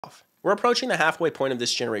We're approaching the halfway point of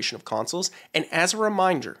this generation of consoles, and as a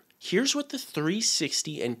reminder, here's what the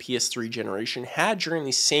 360 and PS3 generation had during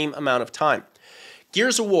the same amount of time.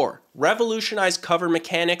 Gears of War revolutionized cover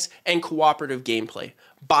mechanics and cooperative gameplay.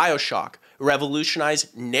 BioShock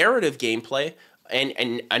revolutionized narrative gameplay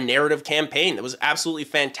and a narrative campaign that was absolutely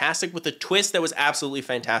fantastic with a twist that was absolutely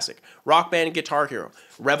fantastic. Rock Band and Guitar Hero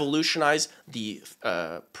revolutionized the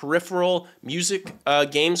peripheral music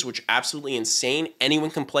games, which are absolutely insane.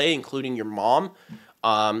 Anyone can play, including your mom.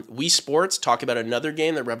 Wii Sports, talk about another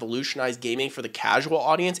game that revolutionized gaming for the casual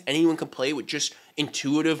audience. Anyone can play with just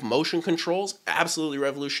intuitive motion controls. Absolutely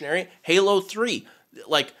revolutionary. Halo 3,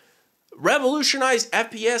 like, revolutionized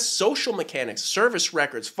FPS social mechanics, service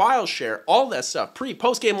records, file share, all that stuff.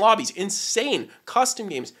 Post-game lobbies, insane. Custom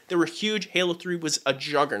games, they were huge. Halo 3 was a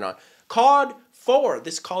juggernaut. COD 4,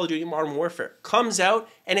 this Call of Duty Modern Warfare, comes out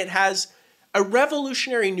and it has a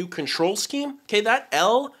revolutionary new control scheme. Okay, that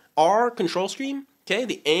LR control scheme, okay,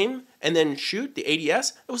 the aim and then shoot, the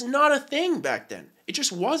ADS, it was not a thing back then. It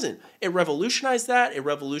just wasn't. It revolutionized that. It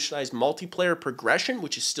revolutionized multiplayer progression,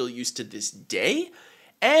 which is still used to this day.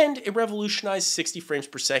 And it revolutionized 60 frames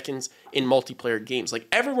per second in multiplayer games. Like,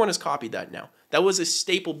 everyone has copied that now. That was a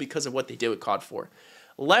staple because of what they did with COD 4.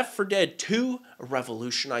 Left 4 Dead 2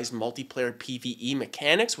 revolutionized multiplayer PvE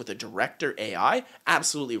mechanics with a director AI.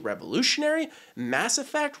 Absolutely revolutionary. Mass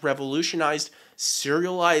Effect revolutionized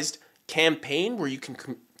serialized campaign where you can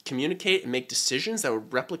communicate and make decisions that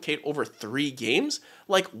would replicate over 3 games.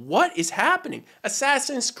 Like, what is happening?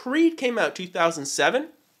 Assassin's Creed came out 2007.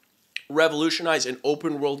 Revolutionized an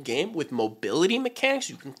open world game with mobility mechanics.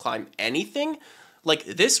 You can climb anything. Like,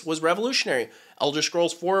 this was revolutionary. Elder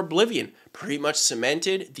Scrolls 4 Oblivion pretty much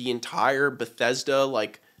cemented the entire Bethesda,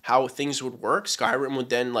 like, how things would work. Skyrim would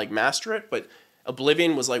then, like, master it, but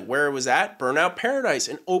Oblivion was, like, where it was at. Burnout Paradise,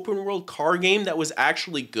 an open world car game that was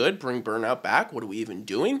actually good. Bring Burnout back. What are we even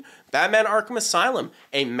doing? Batman Arkham Asylum,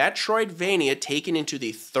 a Metroidvania taken into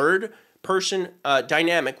the third person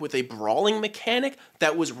dynamic with a brawling mechanic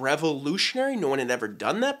that was revolutionary. No one had ever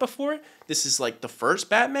done that before. This is like the first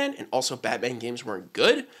Batman, and also Batman games weren't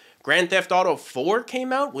good. Grand Theft Auto 4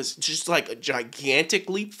 came out, was just like a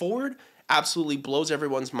gigantic leap forward. Absolutely blows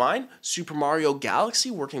everyone's mind. Super Mario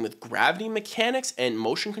Galaxy working with gravity mechanics and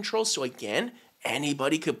motion controls, so again,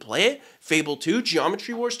 anybody could play it. Fable 2,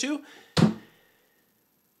 Geometry Wars 2.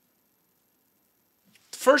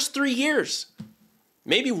 First 3 years.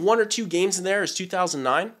 Maybe 1 or 2 games in there is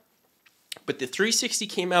 2009, but the 360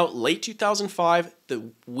 came out late 2005,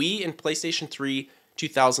 the Wii and PlayStation 3,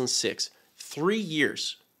 2006. 3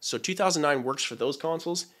 years. So 2009 works for those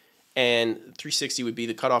consoles, and 360 would be,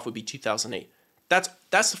 the cutoff would be 2008.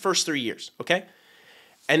 That's the first 3 years, okay?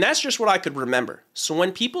 And that's just what I could remember. So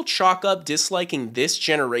when people chalk up disliking this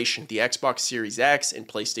generation, the Xbox Series X and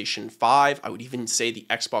PlayStation 5, I would even say the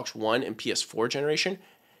Xbox One and PS4 generation,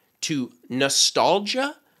 to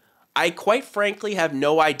nostalgia, I quite frankly have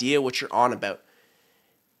no idea what you're on about.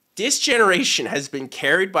 This generation has been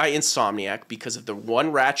carried by Insomniac because of the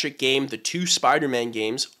 1 Ratchet game, the 2 Spider-Man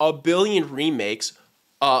games, a billion remakes,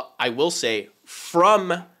 I will say, from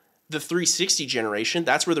the 360 generation.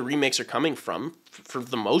 That's where the remakes are coming from, for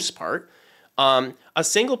the most part. A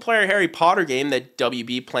single-player Harry Potter game that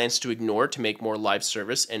WB plans to ignore to make more live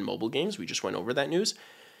service and mobile games. We just went over that news.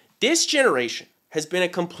 This generation has been a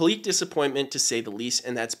complete disappointment, to say the least,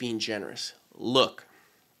 and that's being generous. Look,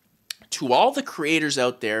 to all the creators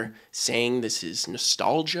out there saying this is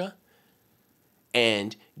nostalgia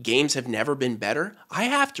and games have never been better, I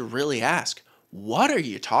have to really ask, what are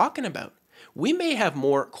you talking about? We may have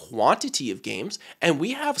more quantity of games, and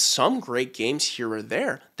we have some great games here or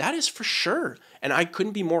there. That is for sure. And I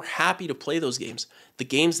couldn't be more happy to play those games. The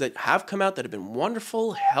games that have come out that have been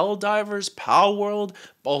wonderful, Helldivers, Palworld,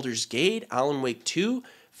 Baldur's Gate, Alan Wake 2,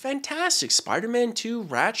 fantastic. Spider-Man 2,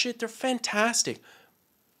 Ratchet, they're fantastic.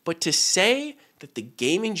 But to say that the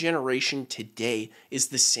gaming generation today is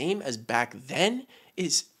the same as back then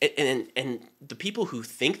is, and the people who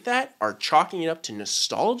think that are chalking it up to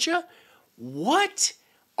nostalgia, what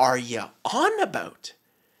are you on about?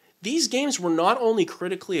 These games were not only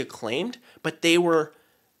critically acclaimed, but they were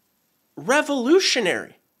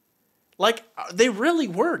revolutionary. Like, they really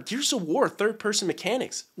were. Gears of War, third-person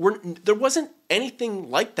mechanics. There wasn't anything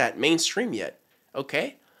like that mainstream yet,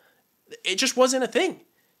 okay? It just wasn't a thing.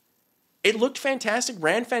 It looked fantastic,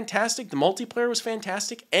 ran fantastic, the multiplayer was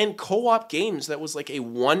fantastic, and co-op games that was like a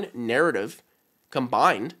 1 narrative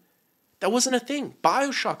combined, that wasn't a thing.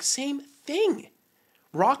 BioShock, same thing.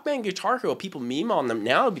 Rock Band, Guitar Hero, people meme on them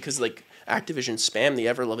now because, like, Activision spammed the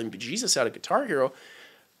ever-loving bejesus out of Guitar Hero.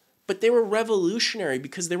 But they were revolutionary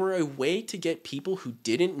because they were a way to get people who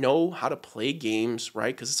didn't know how to play games,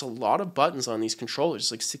 right? Because it's a lot of buttons on these controllers.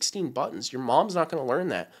 It's like 16 buttons. Your mom's not going to learn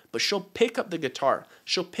that. But she'll pick up the guitar.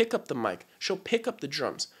 She'll pick up the mic. She'll pick up the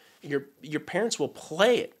drums. Your parents will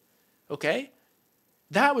play it, okay?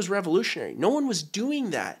 That was revolutionary. No one was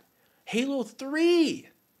doing that. Halo 3.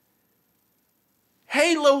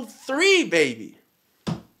 Halo 3, baby.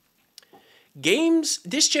 Games,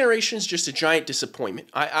 this generation is just a giant disappointment.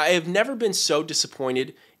 I have never been so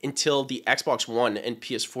disappointed until the Xbox One and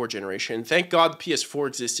PS4 generation. And thank God the PS4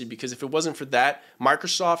 existed, because if it wasn't for that,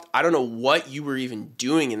 Microsoft, I don't know what you were even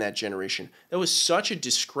doing in that generation. That was such a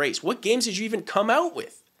disgrace. What games did you even come out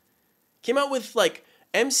with? Came out with like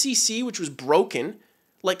MCC, which was broken.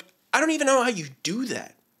 Like, I don't even know how you do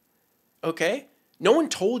that. Okay? No one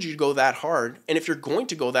told you to go that hard, and if you're going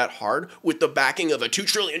to go that hard with the backing of a $2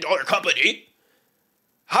 trillion company,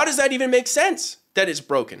 how does that even make sense that it's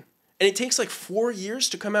broken? And it takes like 4 years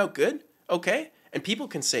to come out good, okay? And people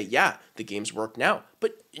can say, yeah, the games work now.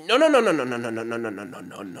 But no.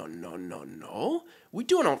 We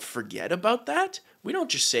don't forget about that. We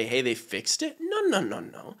don't just say, hey, they fixed it.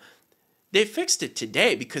 No. They fixed it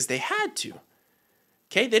today because they had to.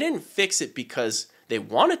 Okay? They didn't fix it because they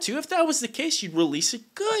wanted to. If that was the case, you'd release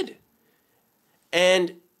it good.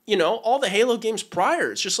 And, you know, all the Halo games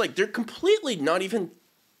prior, it's just like they're completely not even,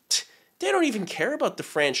 they don't even care about the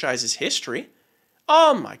franchise's history.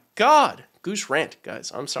 Oh my God. Goose rant,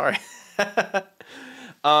 guys. I'm sorry.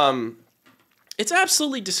 It's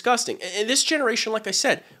absolutely disgusting. In this generation, like I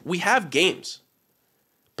said, we have games,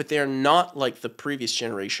 but they're not like the previous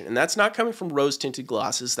generation. And that's not coming from rose-tinted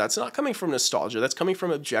glasses. That's not coming from nostalgia. That's coming from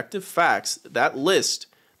objective facts. That list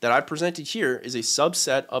that I presented here is a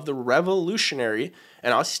subset of the revolutionary,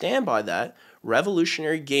 and I'll stand by that,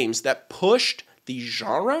 revolutionary games that pushed the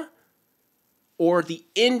genre or the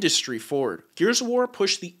industry forward. Gears of War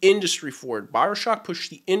pushed the industry forward. BioShock pushed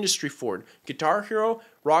the industry forward. Guitar Hero,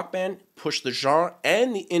 Rock Band pushed the genre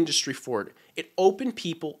and the industry forward. It opened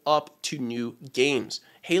people up to new games.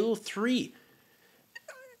 Halo 3.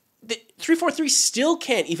 343 still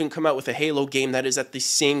can't even come out with a Halo game that is at the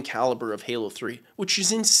same caliber of Halo 3, which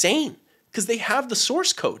is insane because they have the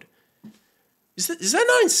source code. Is that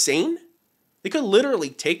not insane? They could literally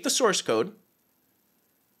take the source code,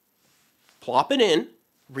 plop it in,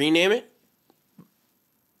 rename it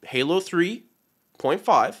Halo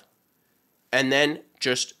 3.5, and then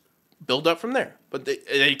just build up from there. But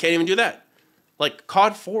they can't even do that. Like,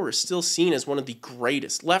 COD 4 is still seen as one of the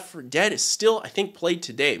greatest. Left 4 Dead is still, I think, played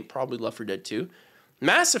today. Probably Left 4 Dead 2.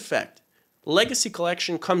 Mass Effect Legacy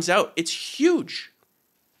Collection comes out. It's huge.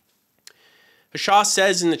 Hashaw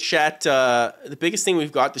says in the chat, the biggest thing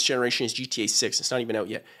we've got this generation is GTA 6. It's not even out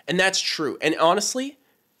yet. And that's true. And honestly,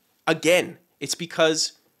 again, it's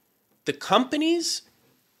because the companies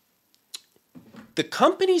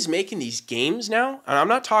making these games now, and I'm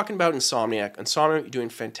not talking about Insomniac. Insomniac doing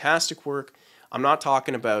fantastic work. I'm not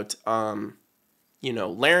talking about,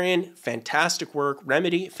 Larian, fantastic work.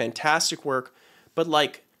 Remedy, fantastic work. But,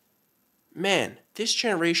 like, man, this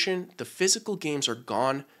generation, the physical games are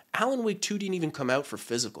gone. Alan Wake 2 didn't even come out for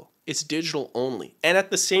physical. It's digital only. And at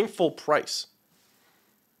the same full price.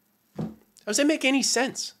 Does that make any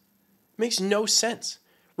sense? It makes no sense.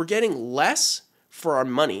 We're getting less for our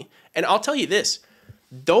money. And I'll tell you this.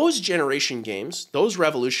 Those generation games, those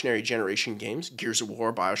revolutionary generation games, Gears of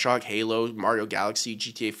War, BioShock, Halo, Mario Galaxy,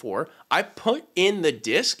 GTA 4, I put in the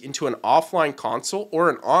disc into an offline console or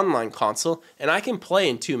an online console, and I can play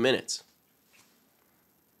in 2 minutes.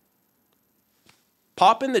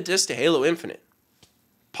 Pop in the disc to Halo Infinite.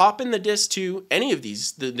 Pop in the disc to any of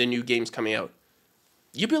these, the new games coming out.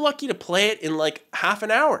 You'd be lucky to play it in like half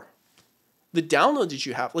an hour. The download that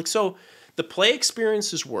you have, so the play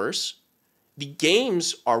experience is worse. The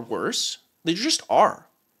games are worse. They just are.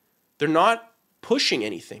 They're not pushing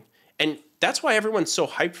anything. And that's why everyone's so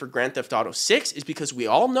hyped for Grand Theft Auto 6 is because we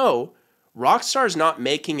all know Rockstar's not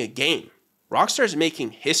making a game. Rockstar's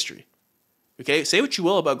making history. Okay? Say what you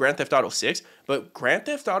will about Grand Theft Auto 6, but Grand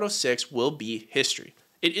Theft Auto 6 will be history.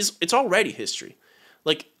 It's already history.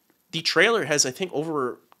 Like, the trailer has, I think,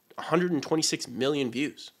 over 126 million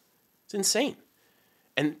views. It's insane.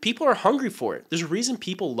 And people are hungry for it. There's a reason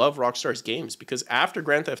people love Rockstar's games, because after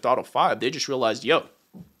Grand Theft Auto 5, they just realized,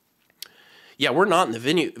 we're not in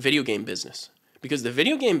the video game business, because the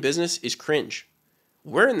video game business is cringe.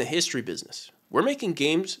 We're in the history business. We're making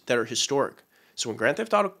games that are historic. So when Grand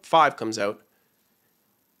Theft Auto 5 comes out,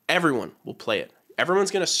 everyone will play it.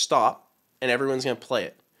 Everyone's going to stop, and everyone's going to play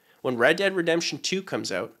it. When Red Dead Redemption 2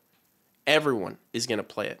 comes out, everyone is going to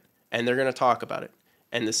play it, and they're going to talk about it.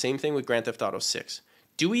 And the same thing with Grand Theft Auto 6.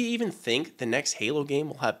 Do we even think the next Halo game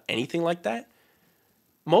will have anything like that?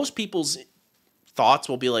 Most people's thoughts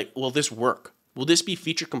will be like, will this work? Will this be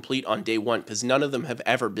feature complete on day one? Because none of them have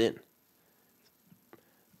ever been.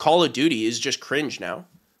 Call of Duty is just cringe now.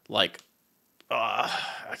 Like,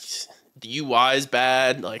 the UI is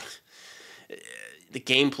bad. Like, the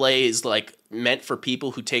gameplay is like meant for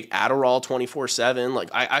people who take Adderall 24/7. Like,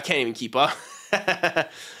 I can't even keep up.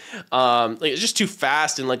 Like, it's just too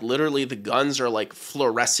fast, and like literally the guns are like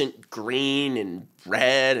fluorescent green and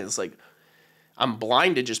red. And it's like I'm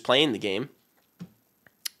blinded just playing the game.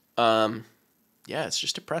 Yeah, it's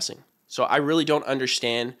just depressing. So I really don't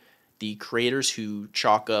understand the creators who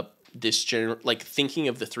chalk up this like thinking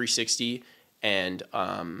of the 360 and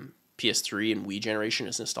PS3 and Wii generation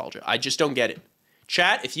as nostalgia. I just don't get it.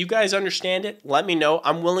 Chat, if you guys understand it, let me know.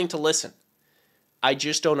 I'm willing to listen. I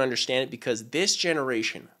just don't understand it because this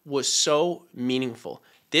generation was so meaningful.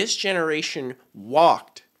 This generation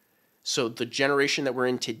walked so the generation that we're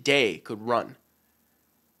in today could run.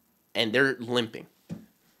 And they're limping.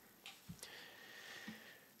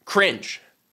 Cringe.